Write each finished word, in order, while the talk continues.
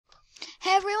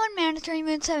Mandatory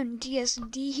Moon 7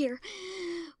 DSD here.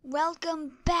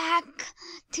 Welcome back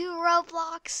to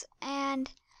Roblox, and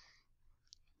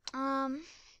I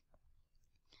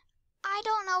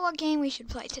don't know what game we should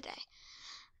play today.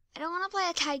 I don't want to play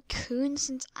a tycoon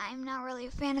since I'm not really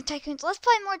a fan of tycoons. Let's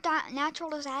play more natural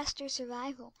disaster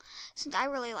survival since I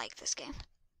really like this game.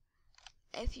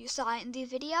 If you saw it in the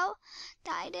video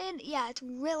that I did, yeah, it's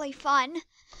really fun.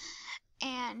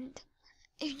 And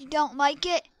if you don't like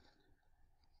it,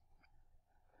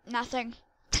 nothing.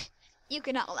 You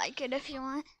cannot like it if you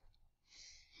want.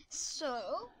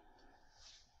 So,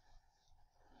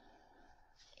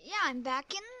 yeah, I'm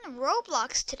back in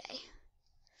Roblox today,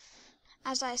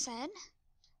 as I said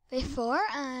before,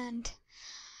 and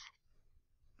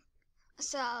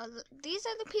so these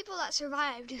are the people that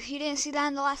survived. If you didn't see that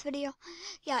in the last video,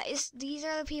 yeah, these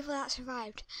are the people that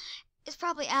survived. It's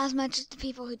probably as much as the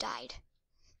people who died.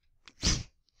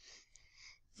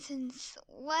 Since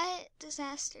what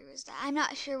disaster was that? I'm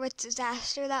not sure what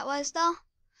disaster that was though.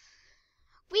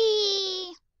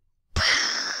 Whee!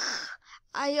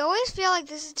 I always feel like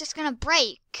this is just gonna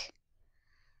break.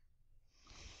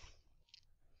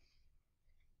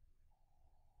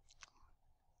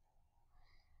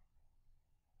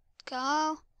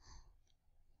 Go.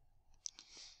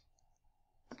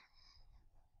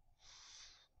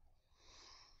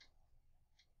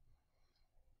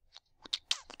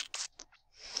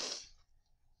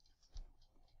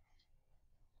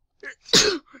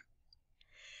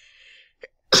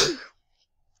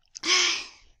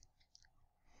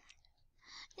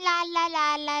 La la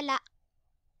la la la.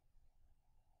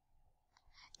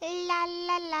 La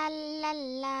la la la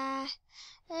la.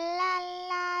 La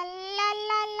la la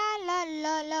la la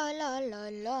la la la la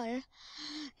la.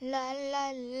 La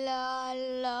la la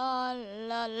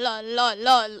la la la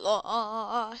la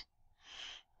la.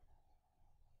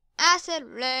 Acid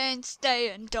rain,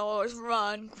 stay indoors,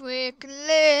 run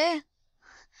quickly.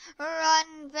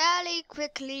 Run very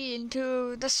quickly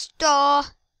into the store.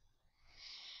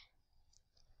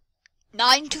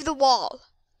 9 to the wall.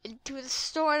 Into the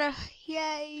store.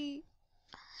 Yay.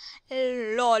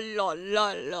 La la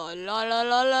la la la la la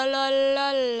la la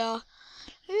la la.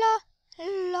 La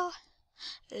la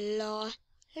la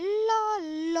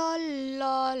la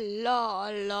la la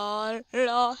la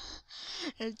la.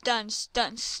 Dance,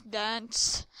 dance,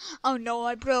 dance. Oh no,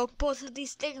 I broke both of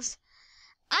these things.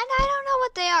 And I don't know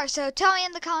what they are, so tell me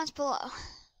in the comments below.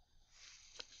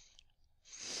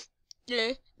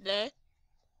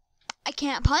 I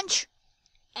can't punch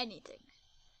anything.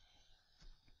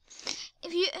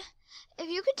 If you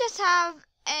could just have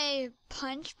a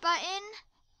punch button,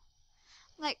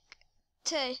 like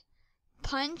to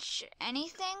punch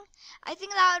anything, I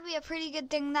think that would be a pretty good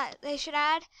thing that they should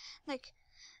add. Like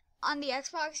on the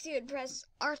Xbox, you would press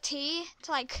RT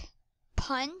to like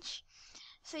punch,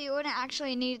 so you wouldn't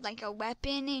actually need like a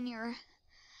weapon in your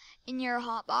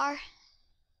hotbar.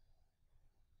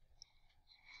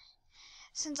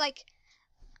 Since like,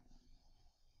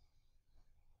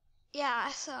 yeah,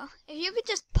 so if you could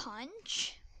just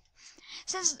punch,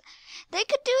 since they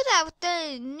could do that with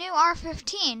the new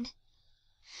R15.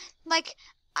 Like,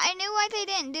 I knew why they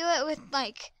didn't do it with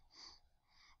like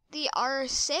the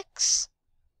R6.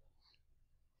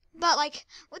 But like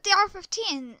with the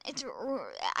R15,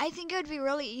 I think it would be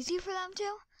really easy for them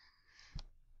to.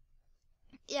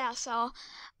 Yeah, so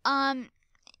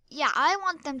yeah, I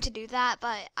want them to do that,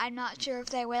 but I'm not sure if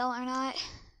they will or not.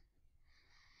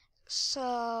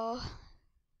 So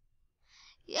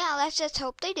yeah, let's just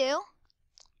hope they do.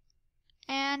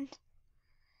 And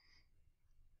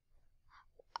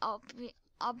I'll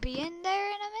be in there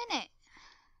in a minute.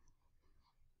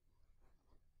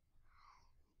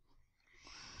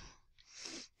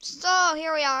 So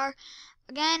here we are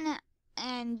again,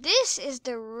 and this is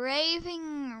the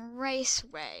Raving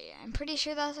Raceway. I'm pretty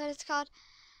sure that's what it's called.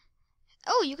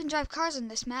 Oh, you can drive cars in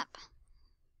this map.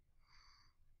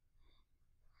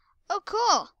 Oh,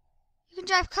 cool. You can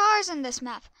drive cars in this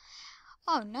map.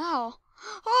 Oh, no.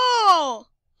 Oh!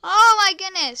 Oh, my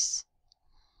goodness.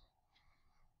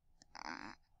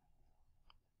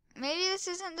 Maybe this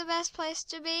isn't the best place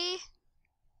to be.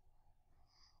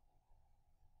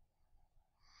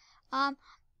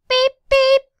 Beep,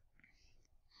 beep.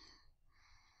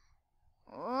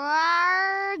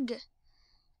 Rug.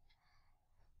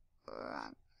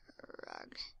 Rug,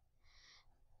 rug.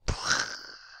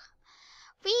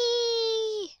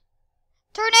 Whee!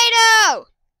 Tornado!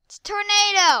 It's a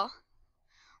tornado.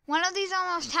 One of these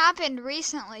almost happened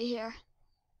recently here.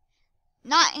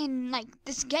 Not in like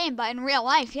this game, but in real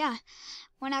life, yeah.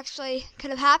 One actually could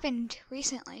have happened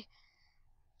recently.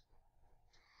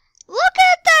 Look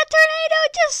at that tornado!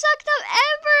 It just sucked up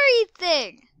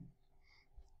everything.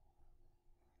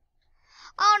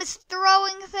 Oh, and it's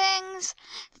throwing things,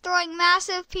 throwing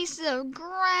massive pieces of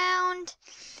ground.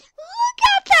 Look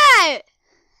at that!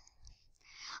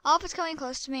 Oh, it's coming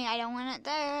close to me. I don't want it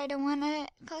there. I don't want it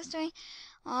close to me.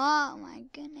 Oh, my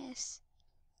goodness.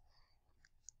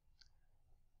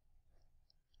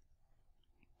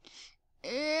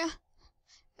 Look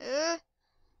at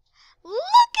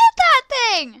that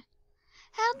thing!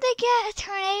 How'd they get a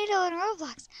tornado in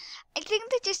Roblox? I think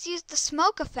they just used the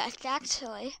smoke effect,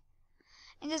 actually.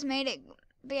 And just made it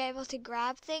be able to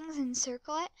grab things and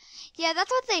circle it. Yeah,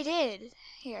 that's what they did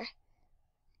here.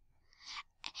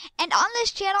 And on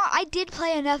this channel, I did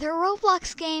play another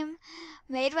Roblox game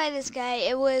made by this guy.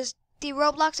 It was the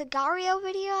Roblox Agario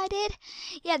video I did.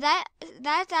 Yeah,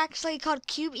 that's actually called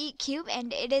Cube Eat Cube,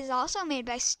 and it is also made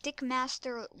by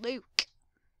Stickmaster Luke.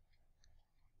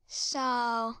 So,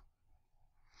 la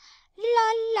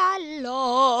la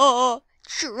la,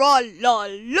 tra la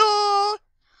la,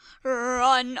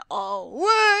 run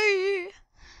away,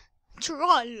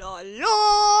 tra la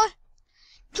la,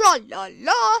 tra la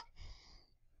la.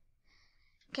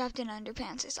 Captain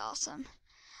Underpants is awesome.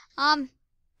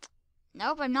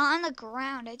 Nope, I'm not on the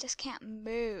ground. I just can't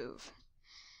move.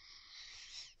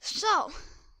 So,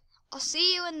 I'll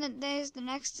see you when there's the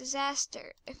next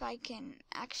disaster, if I can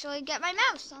actually get my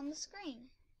mouse on the screen.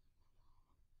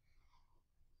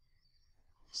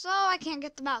 So, I can't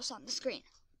get the mouse on the screen.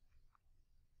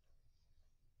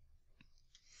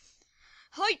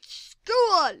 High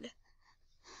school!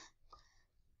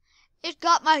 It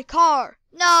got my car.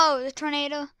 No, the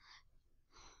tornado.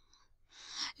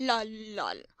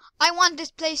 Lol. I want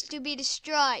this place to be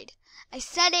destroyed. I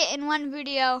said it in one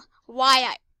video why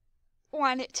I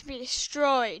want it to be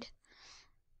destroyed.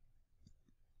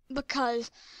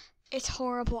 Because it's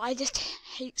horrible. I just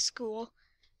hate school.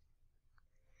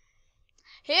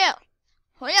 Here.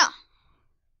 Oh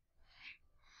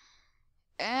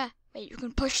yeah. Wait, you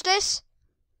can push this?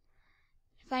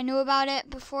 If I knew about it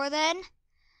before then,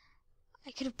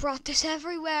 I could have brought this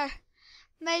everywhere.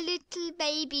 My little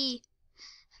baby.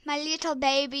 My little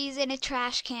baby's in a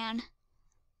trash can.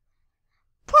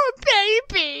 Poor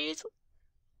babies.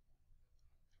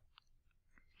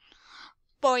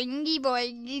 Boingy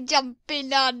boingy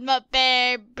jumping on my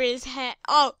baby's head.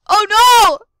 Oh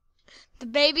no! The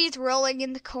baby's rolling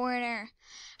in the corner.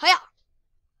 Hiya!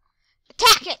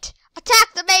 Attack it!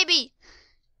 Attack the baby!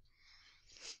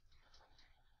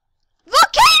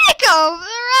 Volcanic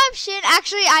eruption!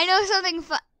 Actually, I know something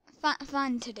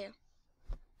fun to do.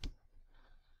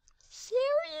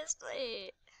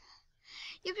 Seriously.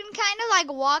 You can kind of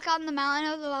like walk on the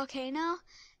mountain of the volcano,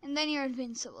 and then you're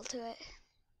invincible to it.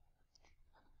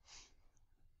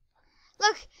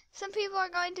 Look, some people are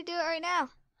going to do it right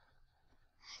now.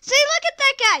 See, look at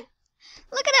that guy.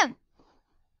 Look at him.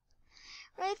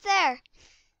 Right there.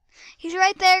 He's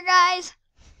right there, guys.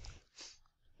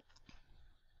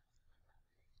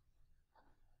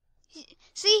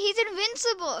 See, he's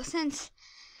invincible since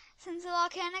the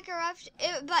volcanic eruption.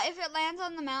 But if it lands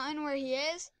on the mountain where he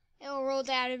is, it will roll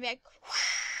down and be like,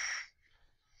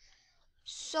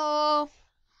 so,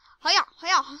 hiya.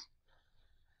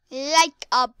 Like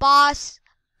a boss.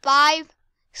 5,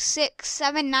 6,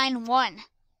 7, 9, 1.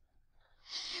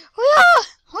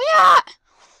 Hiya.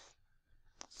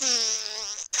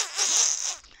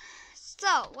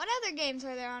 So, what other games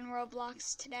are there on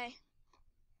Roblox today?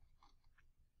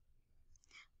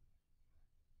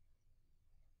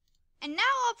 And now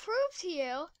I'll prove to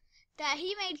you that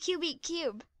he made Cube Eat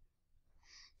Cube.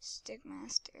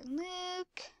 Stickmaster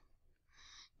Luke.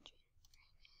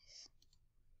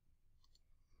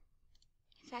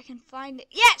 If I can find it.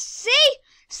 Yes, see?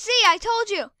 See, I told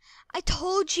you. I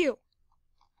told you.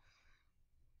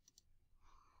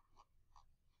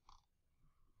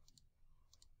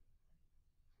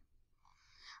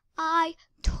 I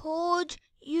told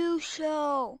you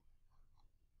so.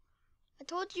 I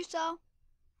told you so.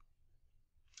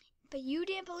 But you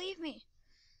didn't believe me.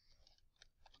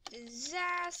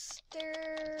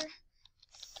 Disaster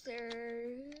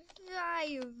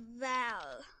survival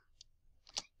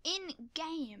in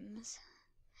games.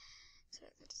 So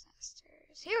the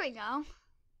disasters. Here we go.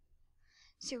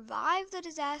 Survive the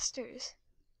disasters.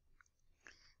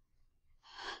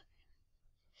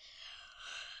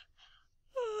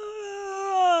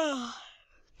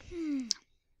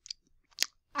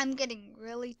 I'm getting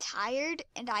really tired,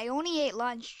 and I only ate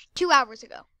lunch 2 hours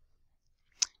ago.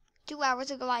 2 hours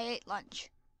ago I ate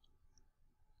lunch.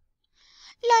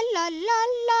 La la la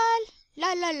la,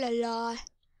 la la la la.